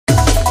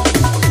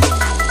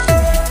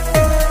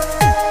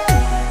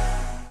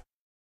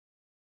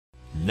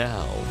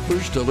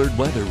First Alert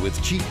Weather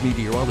with Chief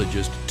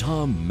Meteorologist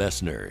Tom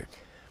Messner.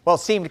 Well, it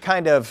seemed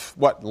kind of,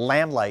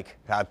 lamb-like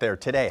out there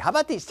today. How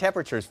about these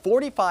temperatures?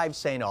 45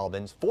 St.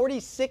 Albans,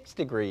 46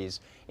 degrees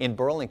in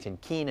Burlington,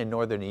 Keene, and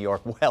northern New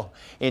York, well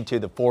into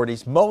the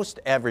 40s. Most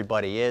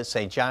everybody is.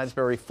 St.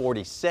 Johnsbury,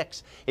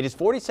 46. It is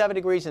 47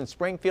 degrees in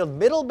Springfield.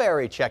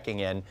 Middlebury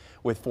checking in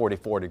with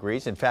 44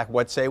 degrees. In fact,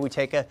 what say we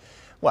take a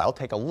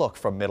look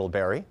from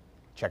Middlebury.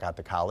 Check out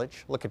the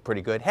college, looking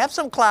pretty good. Have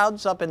some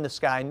clouds up in the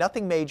sky,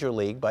 nothing major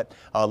league, but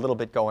a little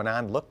bit going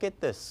on. Look at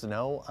the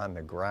snow on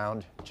the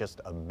ground,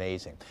 just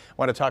amazing. I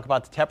want to talk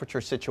about the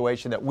temperature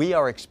situation that we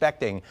are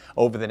expecting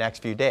over the next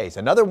few days.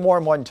 Another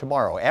warm one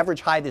tomorrow.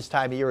 Average high this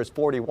time of year is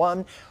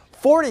 41.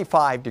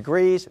 45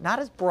 degrees, not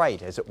as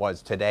bright as it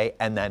was today,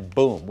 and then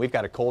boom, we've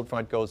got a cold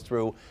front goes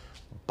through,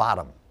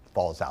 bottom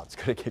falls out. It's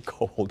going to get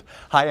cold.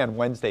 High on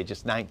Wednesday,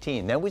 just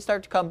 19. Then we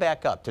start to come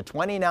back up to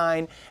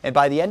 29. And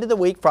by the end of the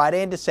week,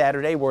 Friday into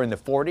Saturday, we're in the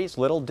 40s,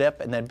 little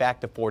dip, and then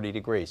back to 40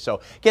 degrees. So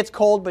it gets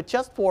cold, but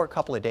just for a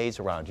couple of days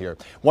around here.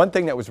 One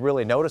thing that was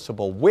really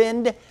noticeable,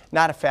 wind,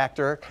 not a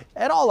factor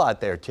at all out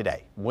there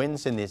today.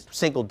 Winds in the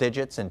single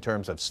digits in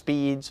terms of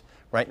speeds.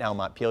 Right now,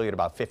 Montpelier at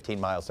about 15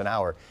 miles an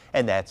hour,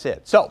 and that's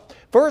it. So,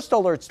 First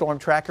Alert Storm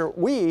Tracker,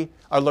 we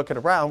are looking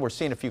around. We're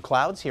seeing a few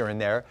clouds here and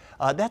there.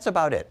 That's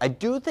about it. I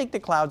do think the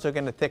clouds are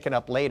going to thicken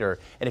up later,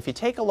 and if you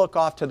take a look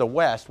off to the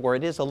west, where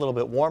it is a little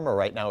bit warmer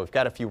right now, we've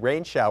got a few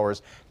rain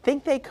showers.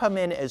 Think they come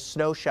in as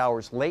snow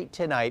showers late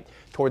tonight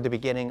toward the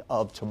beginning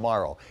of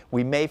tomorrow.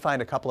 We may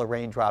find a couple of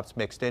raindrops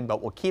mixed in,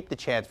 but we'll keep the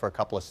chance for a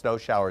couple of snow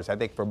showers. I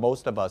think for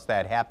most of us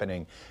that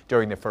happening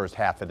during the first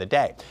half of the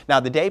day.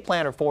 Now, the day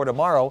planner for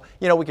tomorrow,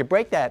 we could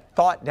break that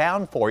thought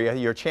down for you.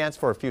 Your chance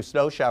for a few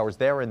snow showers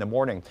there in the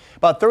morning.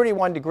 About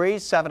 31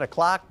 degrees, 7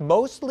 o'clock,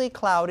 mostly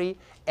cloudy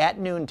at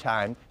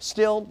noontime.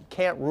 Still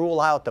can't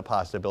rule out the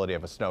possibility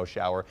of a snow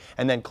shower.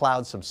 And then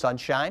clouds, some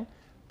sunshine,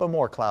 but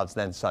more clouds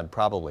than sun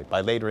probably.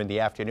 By later in the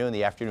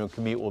afternoon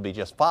commute will be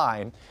just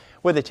fine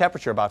with a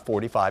temperature about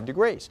 45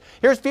 degrees.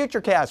 Here's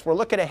Futurecast. We're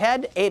looking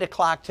ahead, 8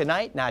 o'clock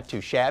tonight, not too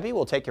shabby.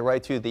 We'll take you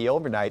right through the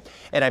overnight.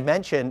 And I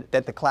mentioned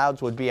that the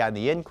clouds would be on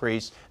the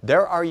increase.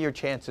 There are your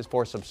chances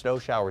for some snow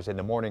showers in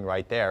the morning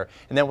right there.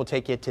 And then we'll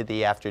take you to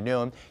the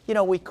afternoon.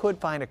 We could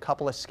find a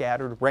couple of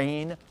scattered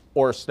rain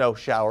or snow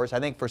showers.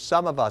 I think for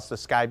some of us, the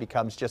sky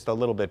becomes just a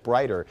little bit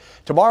brighter.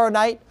 Tomorrow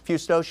night, a few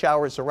snow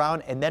showers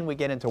around, and then we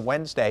get into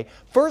Wednesday.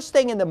 First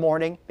thing in the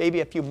morning,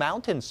 maybe a few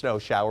mountain snow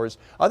showers.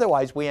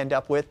 Otherwise, we end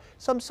up with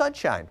some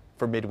sunshine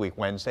for midweek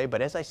Wednesday.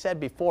 But as I said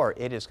before,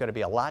 it is going to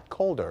be a lot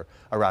colder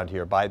around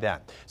here by then.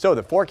 So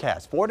the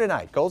forecast for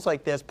tonight goes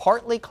like this.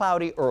 Partly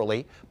cloudy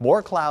early,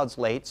 more clouds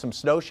late, some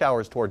snow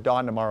showers toward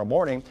dawn tomorrow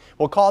morning.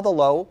 We'll call the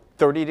low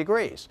 30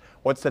 degrees.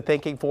 What's the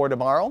thinking for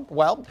tomorrow?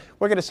 Well,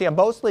 we're going to see a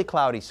mostly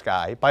cloudy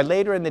sky. By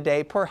later in the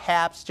day,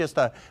 perhaps just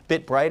a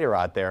bit brighter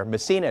out there.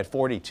 Messina at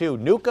 42,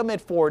 Newcomb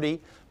at 40,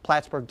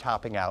 Plattsburgh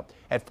topping out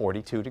at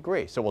 42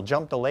 degrees. So we'll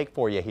jump the lake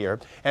for you here.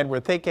 And we're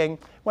thinking,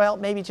 well,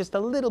 maybe just a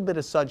little bit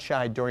of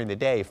sunshine during the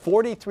day.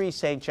 43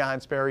 St.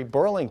 Johnsbury,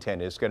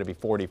 Burlington is going to be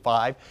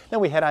 45. Then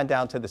we head on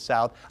down to the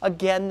south.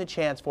 Again, the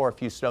chance for a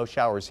few snow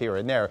showers here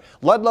and there.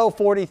 Ludlow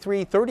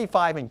 43,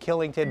 35 in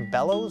Killington,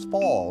 Bellows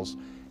Falls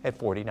at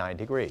 49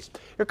 degrees.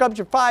 Here comes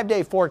your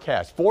 5-day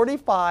forecast.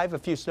 45, a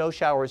few snow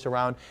showers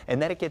around,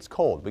 and then it gets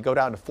cold. We go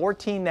down to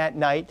 14 that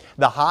night.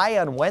 The high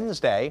on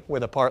Wednesday,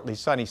 with a partly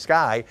sunny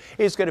sky,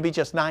 is going to be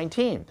just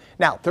 19.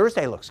 Now,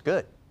 Thursday looks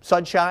good.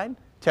 Sunshine,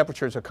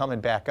 temperatures are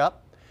coming back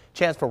up.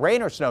 Chance for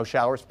rain or snow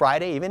showers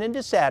Friday, even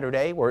into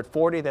Saturday. We're at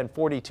 40, then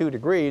 42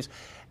 degrees.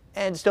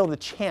 And still the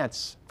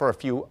chance for a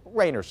few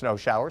rain or snow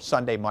showers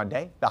Sunday,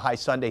 Monday. The high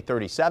Sunday,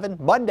 37.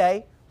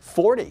 Monday,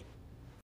 40.